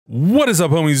What is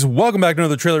up, homies? Welcome back to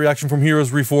another trailer reaction from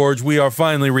Heroes Reforged. We are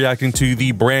finally reacting to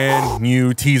the brand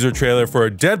new teaser trailer for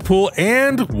Deadpool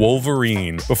and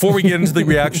Wolverine. Before we get into the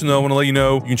reaction, though, I want to let you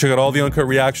know you can check out all the uncut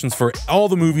reactions for all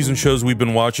the movies and shows we've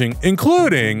been watching,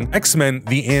 including X-Men,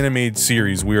 the animated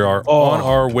series. We are on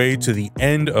our way to the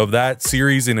end of that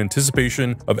series in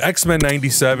anticipation of X-Men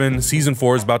 97. Season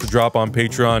 4 is about to drop on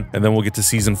Patreon, and then we'll get to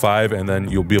Season 5, and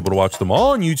then you'll be able to watch them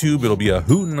all on YouTube. It'll be a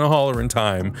hoot and a holler in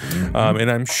time,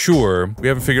 and I'm sure we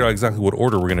haven't figured out exactly what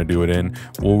order we're going to do it in.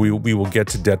 We will get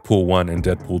to Deadpool 1 and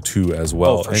Deadpool 2 as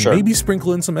well, and maybe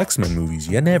sprinkle in some X-Men movies.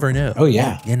 You never know. Oh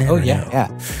yeah, you never know. Yeah.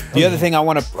 The other thing I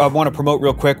want to promote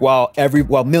real quick while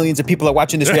millions of people are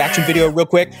watching this reaction video real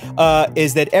quick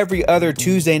is that every other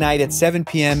Tuesday night at 7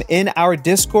 p.m. in our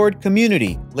Discord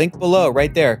community, link below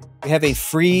right there, we have a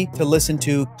free to listen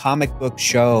to comic book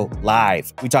show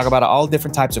live. We talk about all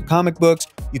different types of comic books.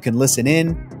 You can listen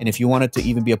in, and if you wanted to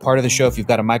even be a part of the show, if you've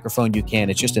got a microphone, you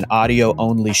can. It's just an audio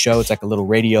only show. It's like a little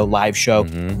radio live show.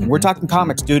 And we're talking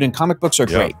comics, dude, and comic books are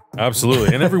great.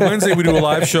 Absolutely. And every Wednesday we do a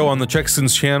live show on the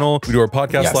Checksons channel. We do our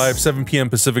podcast live 7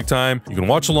 p.m. Pacific time. You can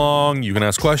watch along, you can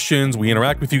ask questions, we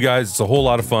interact with you guys. It's a whole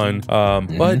lot of fun.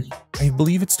 But I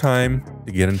believe it's time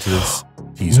to get into this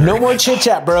teaser. No more chit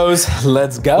chat, bros.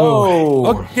 Let's go.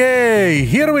 Okay,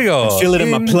 here we go. I feel it in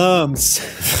my plums.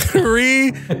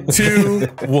 3, 2,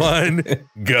 1,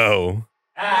 go.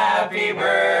 Happy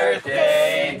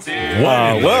birthday to you.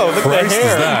 Whoa, look at the hair. Is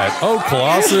that? Oh,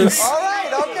 Colossus. All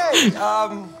right,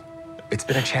 okay. It's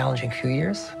been a challenging few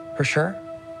years, for sure.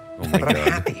 Oh my God.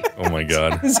 I'm happy. Oh my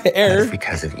God. His hair.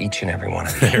 Because of each and every one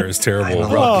of you. The hair is terrible. I'm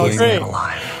the luckiest man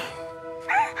alive.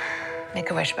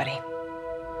 Make a wish, buddy.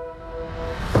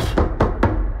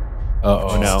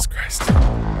 Oh no. Jesus Christ.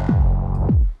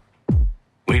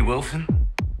 Wade Wilson?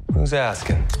 Who's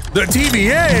asking? The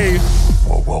TVA.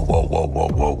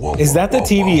 Whoa. Is that the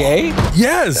TVA?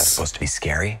 Yes. That's supposed to be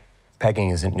scary. Pegging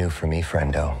isn't new for me,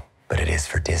 friendo, but it is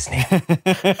for Disney. Yes.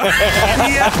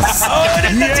 Oh, it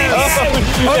is the TVA.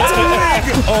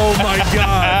 Oh my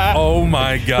God. Oh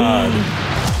my God.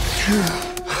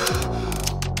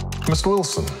 Mr.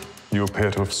 Wilson, you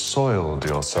appear to have soiled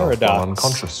yourself while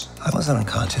unconscious. I wasn't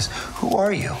unconscious. Who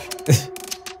are you?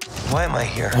 Why am I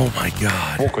here? Oh my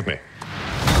God. Walk with me.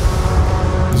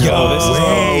 Yo, this is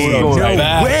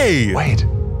no way. Wait.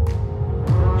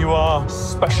 You are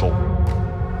special.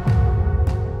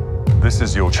 This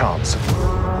is your chance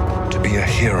to be a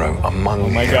hero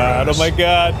among heroes. Oh my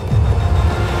God.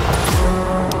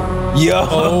 Yo.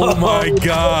 Oh my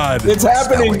God. It's Is that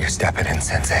happening. what you're stepping in,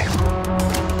 Sensei?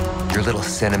 Your little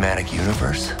cinematic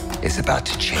universe is about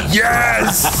to change.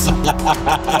 Yes.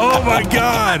 Oh my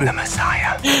God. The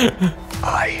Messiah.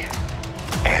 I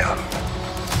am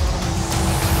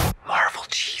Marvel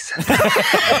Jesus.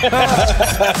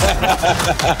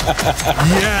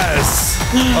 Yes.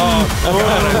 Oh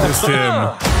God, I missed him.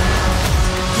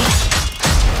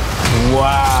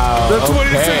 Wow. The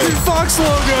 20th Century Fox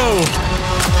logo.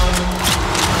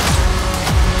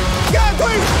 God,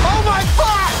 please! Oh my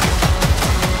fuck!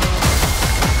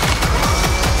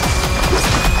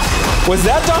 Was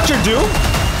that Dr. Doom?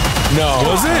 No.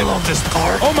 Was it? I love this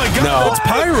part. Oh my God, No. that's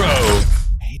Pyro.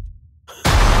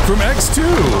 From X2.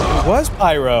 It was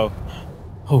Pyro.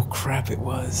 Oh crap! It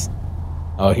was.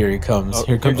 Oh, here he comes.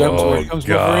 Here comes Oh, Comes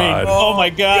God. Wolverine. Oh my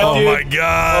God, Oh dude. my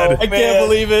God. I can't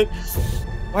believe it.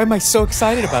 Why am I so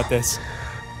excited about this?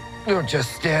 Don't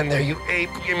just stand there, you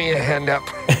ape. Give me a hand up.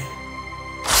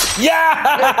 Yeah.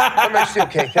 I'm actually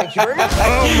okay. Thank you very much.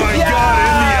 Oh my God,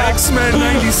 in the X-Men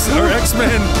 90 or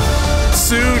X-Men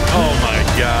suit. Oh my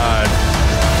God.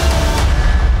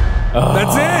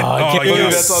 That's it. I can't you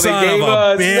believe that's all son they gave of a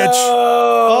us. bitch.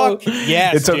 No. Fuck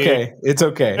yes, It's okay. It's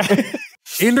okay.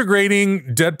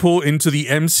 Integrating Deadpool into the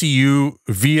MCU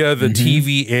via the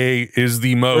TVA is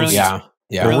the most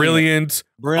brilliant,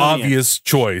 obvious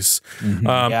choice.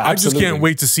 I just can't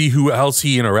wait to see who else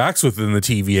he interacts with in the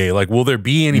TVA. Like, will there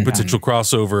be any potential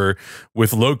crossover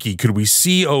with Loki? Could we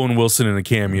see Owen Wilson in a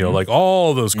cameo? Like,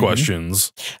 all those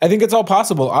questions. I think it's all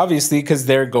possible, obviously, because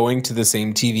they're going to the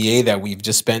same TVA that we've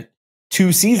just spent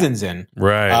 2 seasons in.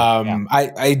 Right.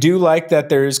 I do like that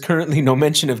there is currently no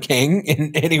mention of Kang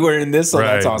anywhere in this, so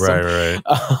that's awesome. Right.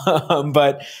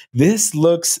 But this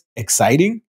looks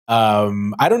exciting.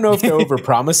 I don't know if they're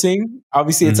overpromising.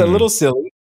 Obviously, it's a little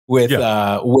silly with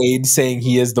Wade saying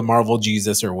he is the Marvel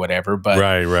Jesus or whatever. But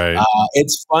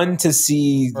it's fun to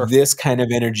see this kind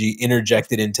of energy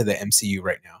interjected into the MCU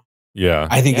right now. Yeah,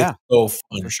 I think it's so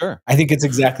fun for sure. I think it's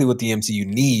exactly what the MCU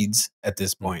needs at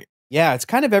this point. Yeah, it's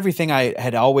kind of everything I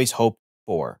had always hoped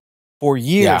for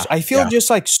years. I feel just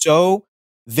like so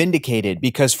vindicated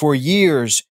because for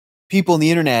years people in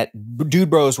the internet, dude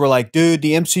bros, were like, dude,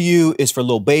 the MCU is for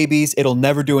little babies. It'll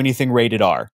never do anything rated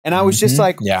R. And I was just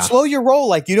like, slow your roll.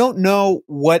 Like, you don't know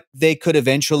what they could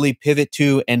eventually pivot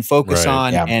to and focus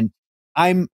on. Yeah. And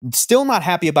I'm still not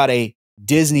happy about a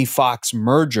Disney Fox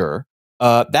merger.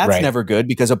 That's never good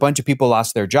because a bunch of people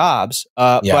lost their jobs.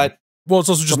 But well, it's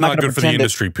also just not good for the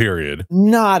industry, period.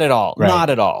 Not at all. Not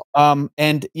at all.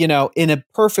 And, you know, in a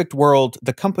perfect world,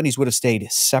 the companies would have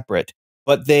stayed separate,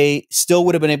 but they still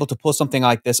would have been able to pull something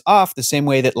like this off the same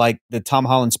way that like the Tom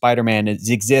Holland Spider-Man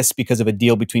exists because of a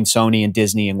deal between Sony and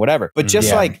Disney and whatever. But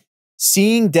just like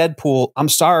seeing Deadpool, I'm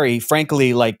sorry,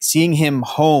 frankly, like seeing him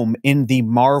home in the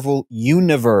Marvel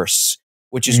universe,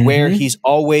 which is where he's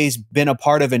always been a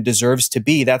part of and deserves to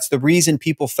be. That's the reason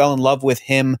people fell in love with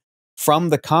him from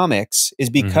the comics, is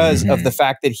because of the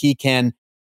fact that he can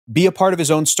be a part of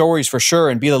his own stories for sure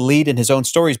and be the lead in his own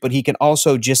stories, but he can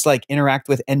also just like interact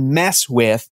with and mess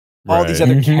with all these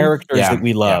other characters that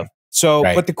we love. So,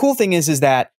 but the cool thing is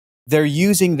that they're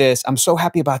using this. I'm so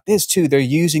happy about this too. They're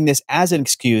using this as an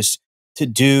excuse to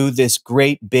do this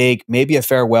great big, maybe a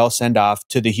farewell send off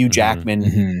to the Hugh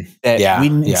Jackman that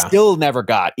we still never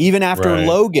got. Even after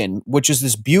Logan, which is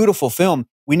this beautiful film,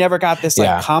 we never got this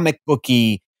like comic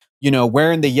booky, you know,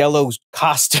 wearing the yellow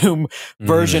costume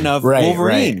version of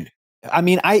Wolverine. I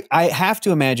mean, I have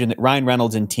to imagine that Ryan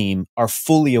Reynolds and team are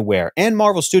fully aware, and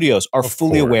Marvel Studios are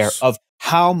fully aware of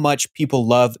how much people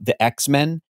love the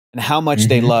X-Men and how much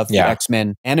they love the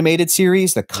X-Men animated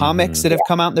series, the comics that have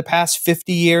come out in the past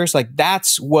 50 years. Like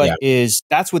that's what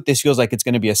this feels like it's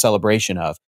going to be a celebration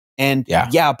of. And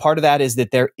part of that is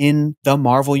that they're in the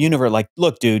Marvel universe. Like,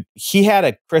 look, dude, he had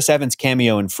a Chris Evans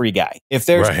cameo in Free Guy. If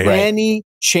there's any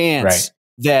chance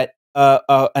that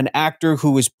an actor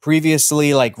who was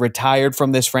previously like retired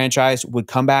from this franchise would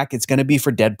come back, it's going to be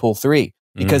for Deadpool 3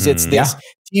 because it's this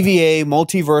TVA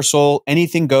multiversal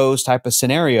anything goes type of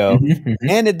scenario.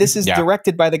 And this is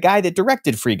directed by the guy that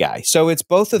directed Free Guy. So it's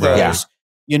both of those,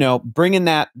 you know, bringing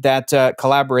that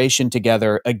collaboration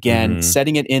together again,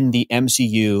 setting it in the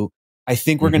MCU. I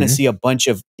think we're going to see a bunch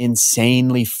of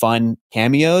insanely fun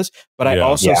cameos, but I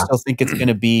also still think it's going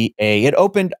to be it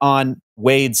opened on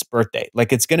Wade's birthday.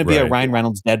 Like it's going to be a Ryan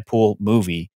Reynolds Deadpool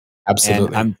movie.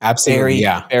 Absolutely. And I'm very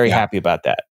happy about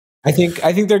that. I think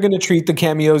they're going to treat the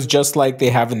cameos just like they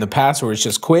have in the past, where it's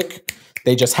just quick.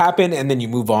 They just happen and then you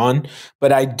move on.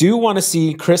 But I do want to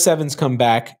see Chris Evans come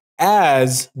back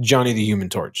as Johnny the Human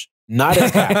Torch. Not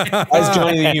as Cap, as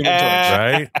Johnny the Human Torch.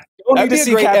 Right? That'd be a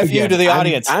great FU to the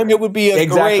audience. It would be a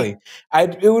great.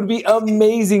 It would be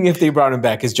amazing if they brought him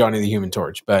back as Johnny the Human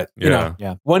Torch. But you know,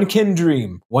 one can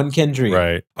dream. One can dream.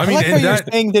 Right. I mean, how you're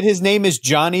saying that his name is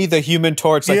Johnny the Human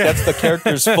Torch. Like that's the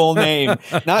character's full name,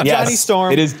 not Johnny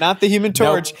Storm. It is not the Human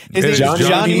Torch. His name is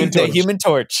Johnny the Human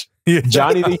Torch.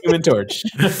 Johnny the Human Torch.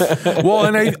 Well,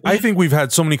 and I think we've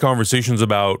had so many conversations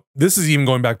about this, is even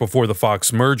going back before the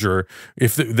Fox merger.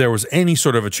 If there was any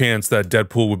sort of a chance that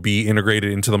Deadpool would be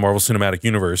integrated into the Marvel Cinematic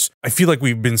Universe, I feel like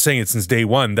we've been saying it since day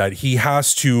one that he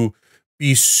has to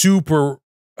be super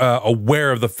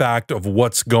aware of the fact of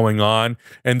what's going on,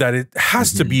 and that it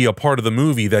has to be a part of the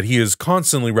movie, that he is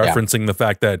constantly referencing the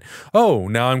fact that, oh,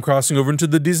 now I'm crossing over into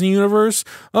the Disney universe.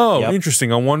 Oh,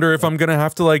 interesting. I wonder if I'm going to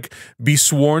have to like be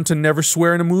sworn to never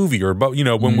swear in a movie, or, but you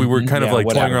know, when we were kind of like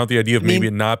toying around the idea of maybe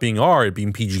it not being R, it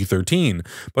being PG-13.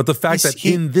 But the fact that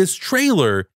in this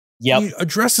trailer, he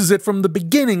addresses it from the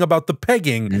beginning about the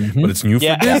pegging, but it's new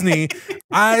for Disney.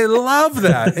 I love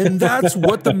that. And that's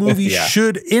what the movie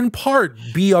should, in part,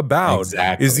 be about,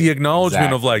 is the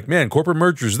acknowledgement of like, man, corporate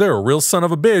mergers, they're a real son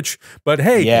of a bitch. But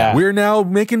hey, we're now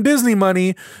making Disney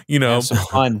money, you know. So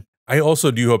fun. I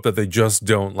also do hope that they just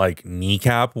don't like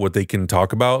kneecap what they can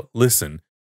talk about. Listen,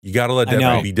 you got to let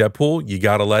Deadpool be Deadpool. You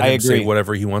got to let him say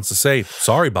whatever he wants to say.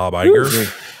 Sorry, Bob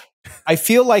Iger. I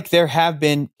feel like there have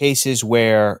been cases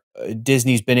where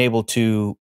Disney's been able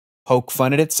to poke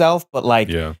fun at itself, but like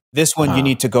this one, you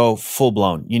need to go full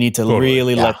blown. You need to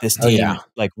really let this team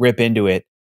like rip into it.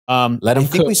 Let them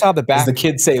cook. We saw the back. As the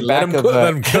kids say, let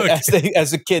them cook.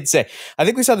 As the kids say. I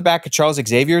think we saw the back of Charles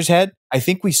Xavier's head. I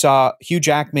think we saw Hugh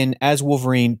Jackman as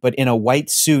Wolverine, but in a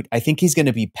white suit. I think he's going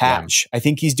to be Patch. I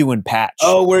think he's doing Patch.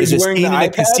 Oh, where he's wearing the eye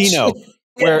patch? Casino.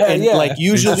 Where like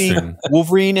usually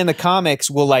Wolverine in the comics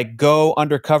will like go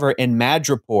undercover in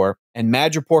Madripoor, and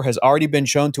Madripoor has already been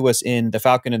shown to us in The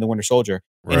Falcon and the Winter Soldier.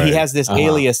 And he has this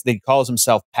alias that he calls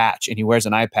himself Patch, and he wears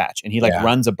an eye patch, and he like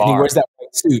runs a bar. And he wears that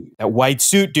white suit. That white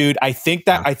suit, dude. I think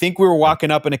we were walking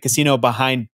up in a casino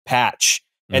behind Patch,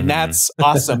 and that's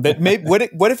awesome. But maybe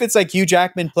what if it's like Hugh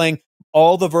Jackman playing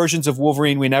all the versions of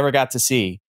Wolverine we never got to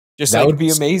see? Just that would be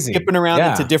amazing. Skipping around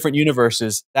into different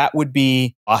universes. That would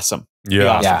be awesome.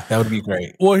 Yeah. Yeah, that would be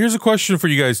great. Well, here's a question for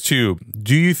you guys too.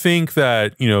 Do you think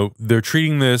that, you know, they're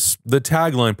treating this, the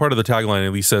tagline, part of the tagline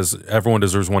at least says everyone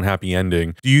deserves one happy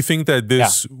ending. Do you think that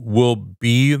this will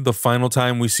be the final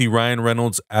time we see Ryan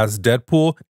Reynolds as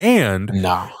Deadpool? And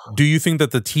do you think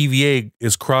that the TVA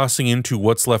is crossing into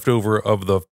what's left over of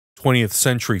the 20th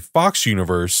Century Fox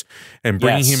universe and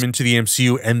bringing him into the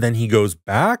MCU and then he goes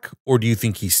back? Or do you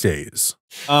think he stays?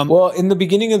 Well, in the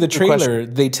beginning of the trailer,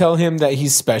 they tell him that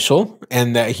he's special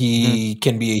and that he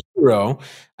can be a hero.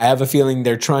 I have a feeling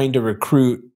they're trying to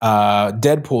recruit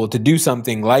Deadpool to do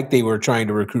something like they were trying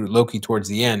to recruit Loki towards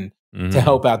the end to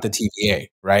help out the TVA,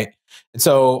 right? And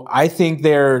so I think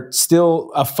they're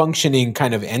still a functioning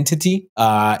kind of entity.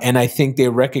 And I think they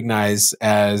recognize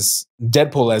as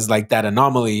Deadpool as like that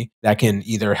anomaly that can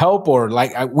either help or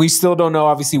like, we still don't know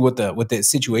obviously what the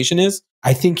situation is.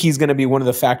 I think he's going to be one of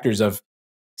the factors of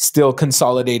still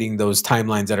consolidating those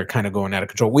timelines that are kind of going out of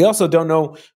control. We also don't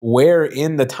know where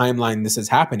in the timeline this is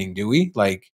happening, do we?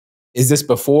 Like, is this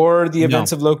before the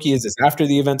events of Loki? Is this after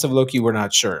the events of Loki? We're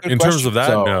not sure. In terms of that,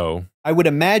 no. I would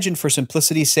imagine for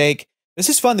simplicity's sake, this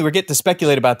is fun that we're getting to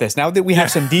speculate about this. Now that we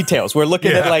have some details, we're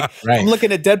looking at like, I'm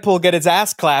looking at Deadpool get his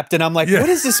ass clapped and I'm like, what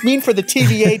does this mean for the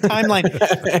TVA timeline?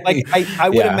 Like, I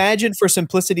would imagine for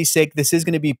simplicity's sake, this is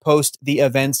going to be post the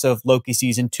events of Loki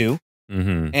season 2.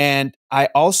 And I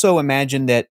also imagine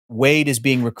that Wade is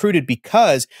being recruited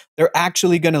because they're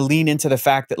actually going to lean into the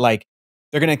fact that like,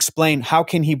 they're going to explain how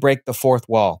can he break the fourth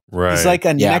wall. He's like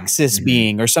a nexus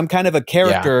being or some kind of a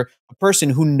character, a person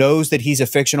who knows that he's a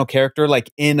fictional character,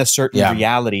 like in a certain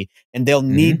reality. And they'll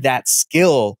need that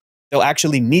skill. They'll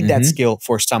actually need that skill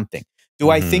for something. Do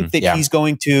I think that he's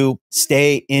going to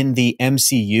stay in the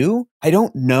MCU? I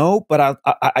don't know, but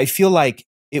I feel like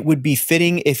it would be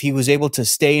fitting if he was able to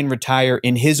stay and retire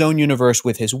in his own universe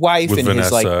with his wife and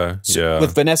Vanessa, his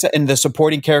with Vanessa and the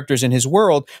supporting characters in his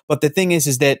world. But the thing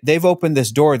is that they've opened this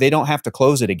door. They don't have to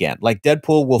close it again. Like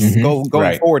Deadpool will go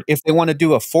going forward. If they want to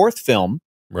do a fourth film,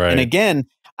 and again,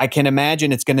 I can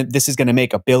imagine this is gonna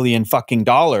make $1 billion fucking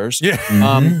dollars. You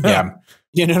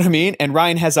know what I mean? And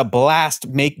Ryan has a blast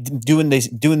playing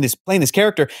this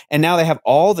character, and now they have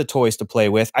all the toys to play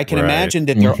with. I can imagine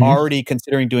that they're already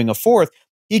considering doing a fourth.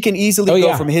 He can easily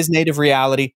go from his native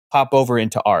reality, pop over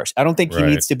into ours. I don't think he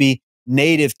needs to be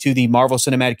native to the Marvel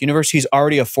Cinematic Universe. He's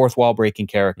already a fourth wall breaking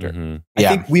character. I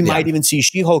think we might even see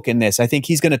She-Hulk in this. I think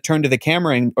he's going to turn to the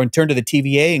camera or turn to the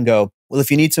TVA and go, well, if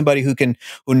you need somebody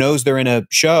who knows they're in a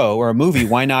show or a movie,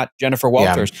 why not Jennifer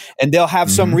Walters? And they'll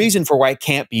have some reason for why it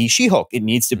can't be She-Hulk. It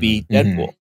needs to be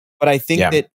Deadpool. But I think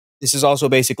that this is also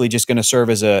basically just going to serve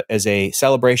as a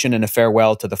celebration and a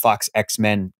farewell to the Fox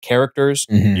X-Men characters,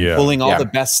 pulling all the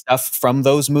best stuff from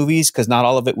those movies, because not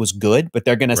all of it was good, but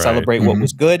they're going to celebrate what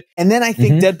was good. And then I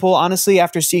think Deadpool, honestly,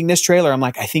 after seeing this trailer, I'm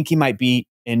like, I think he might be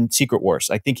in Secret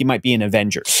Wars. I think he might be in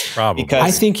Avengers. Probably. Because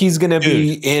I think he's going to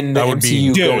be in the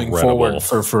MCU going forward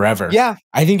for forever. Yeah.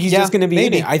 I think he's just going to be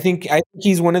in it. I think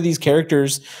he's one of these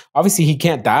characters. Obviously, he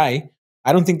can't die.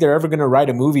 I don't think they're ever going to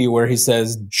write a movie where he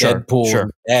says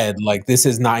Deadpool dead. Like, this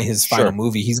is not his final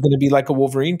movie. He's going to be like a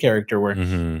Wolverine character where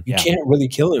you can't really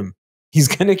kill him. He's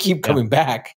going to keep coming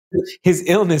back. His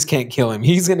illness can't kill him.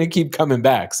 He's going to keep coming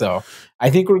back. So I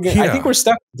think I think we're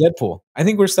stuck with Deadpool. I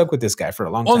think we're stuck with this guy for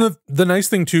a long time. Well, the nice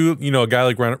thing too, you know, a guy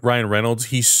like Ryan Reynolds,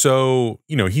 he's so,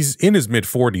 you know, he's in his mid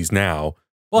 40s now.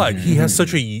 But he has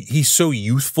he's so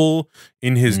youthful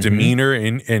in his demeanor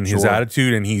and his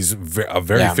attitude, and he's a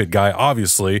very fit guy,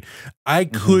 obviously. I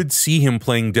could see him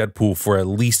playing Deadpool for at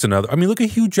least another. I mean, look at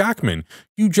Hugh Jackman.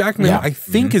 Hugh Jackman, I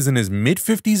think, is in his mid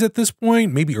 50s at this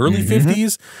point, maybe early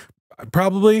 50s,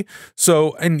 probably.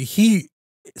 So, and he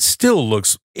still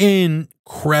looks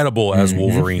incredible as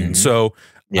Wolverine. So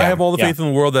I have all the faith in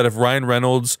the world that if Ryan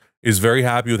Reynolds is very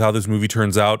happy with how this movie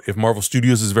turns out, if Marvel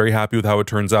Studios is very happy with how it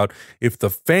turns out, if the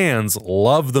fans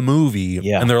love the movie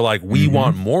and they're like, we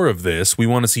want more of this, we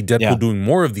want to see Deadpool doing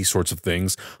more of these sorts of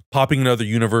things, popping in other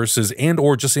universes and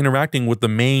or just interacting with the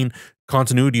main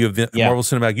continuity of the Marvel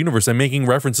Cinematic Universe and making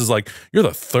references like, you're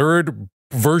the third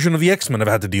version of the X-Men I've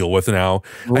had to deal with now.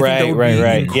 I think that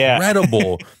would be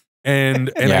incredible.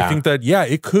 And I think that,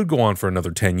 it could go on for another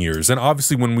 10 years. And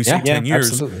obviously when we say 10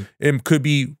 years, it could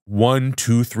be 1,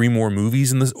 2, 3 more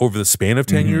movies in this over the span of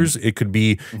 10 years. It could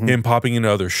be him popping into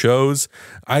other shows.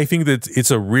 I think that it's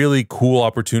a really cool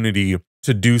opportunity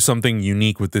to do something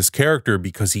unique with this character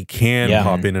because he can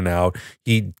pop in and out.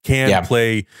 He can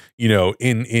play, you know,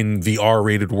 in the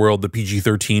R-rated world, the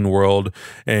PG-13 world,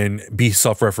 and be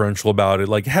self-referential about it.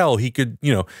 Like, hell, he could,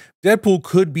 you know, Deadpool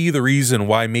could be the reason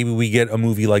why maybe we get a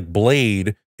movie like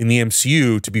Blade in the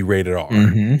MCU to be rated R,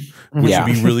 Mhm. which Yeah.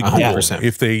 would be really cool 100%.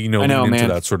 if they, lean into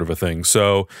that sort of a thing.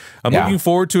 So I'm looking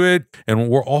forward to it. And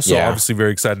we're also obviously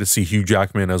very excited to see Hugh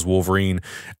Jackman as Wolverine,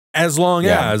 as long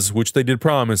as, which they did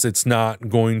promise, it's not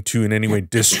going to in any way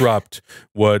disrupt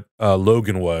what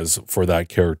Logan was for that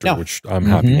character, which I'm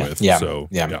happy with. Yeah. So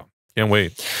Yeah. can't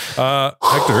wait.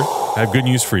 Hector, I have good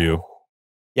news for you.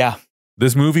 Yeah.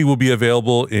 This movie will be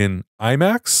available in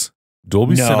IMAX,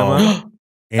 Dolby Cinema,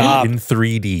 and in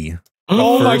 3D.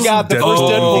 Oh my God, the first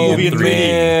Deadpool movie in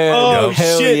 3D. Oh,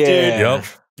 shit, dude. Yep.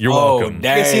 You're welcome. You're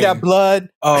going to see that blood.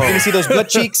 You're going to see those butt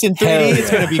cheeks in 3D. It's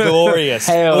going to be glorious.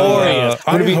 Glorious.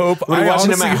 I hope. I'm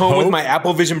watching him at home with my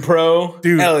Apple Vision Pro.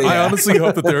 Dude, I honestly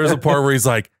hope that there is a part where he's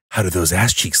like, how do those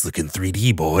ass cheeks look in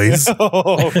 3D, boys?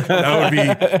 That would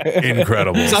be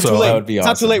incredible. It's not too late. It's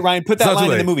not too late, Ryan. Put that line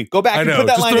in the movie. Go back and put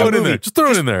that line in the movie. Just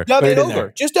throw it in there. Dub it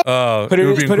over. Just dub put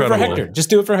it for Hector. Just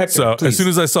do it for Hector. So as soon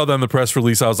as I saw that in the press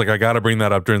release, I was like, I got to bring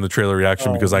that up during the trailer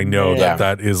reaction because I know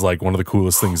that is like one of the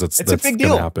coolest things that's going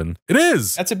to happen. It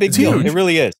is. That's a big deal. It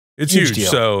really is. It's huge.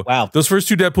 So those first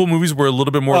two Deadpool movies were a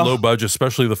little bit more low budget,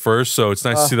 especially the first. So it's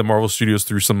nice to see the Marvel Studios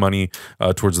threw some money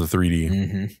towards the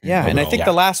 3D. Yeah, and I think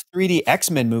the last 3D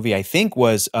X-Men movie, I think,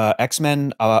 was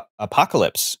X-Men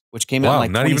Apocalypse, which came out in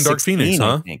like not even Dark Phoenix,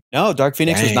 huh? No, Dark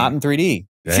Phoenix was not in 3D.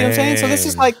 You see what I'm saying? So this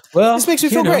is like, this makes me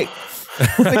feel great.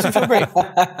 Makes me feel great.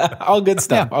 All good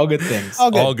stuff. All good things.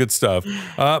 All good stuff.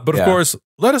 But of course,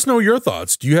 let us know your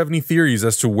thoughts. Do you have any theories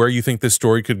as to where you think this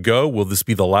story could go? Will this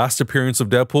be the last appearance of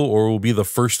Deadpool, or will it be the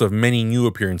first of many new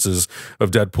appearances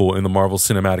of Deadpool in the Marvel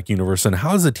Cinematic Universe? And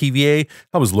how is the TVA?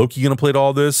 How is Loki going to play to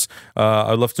all this?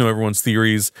 I'd love to know everyone's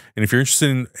theories. And if you're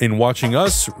interested in watching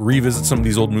us revisit some of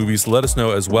these old movies, let us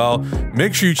know as well.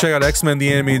 Make sure you check out X-Men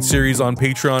the Animated Series on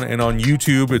Patreon and on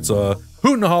YouTube. It's a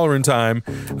hoot and a hollering time.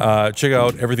 Check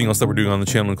out everything else that we're doing on the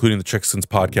channel, including the Check Sense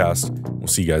podcast. We'll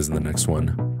see you guys in the next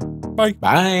one. Bye.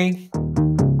 Bye.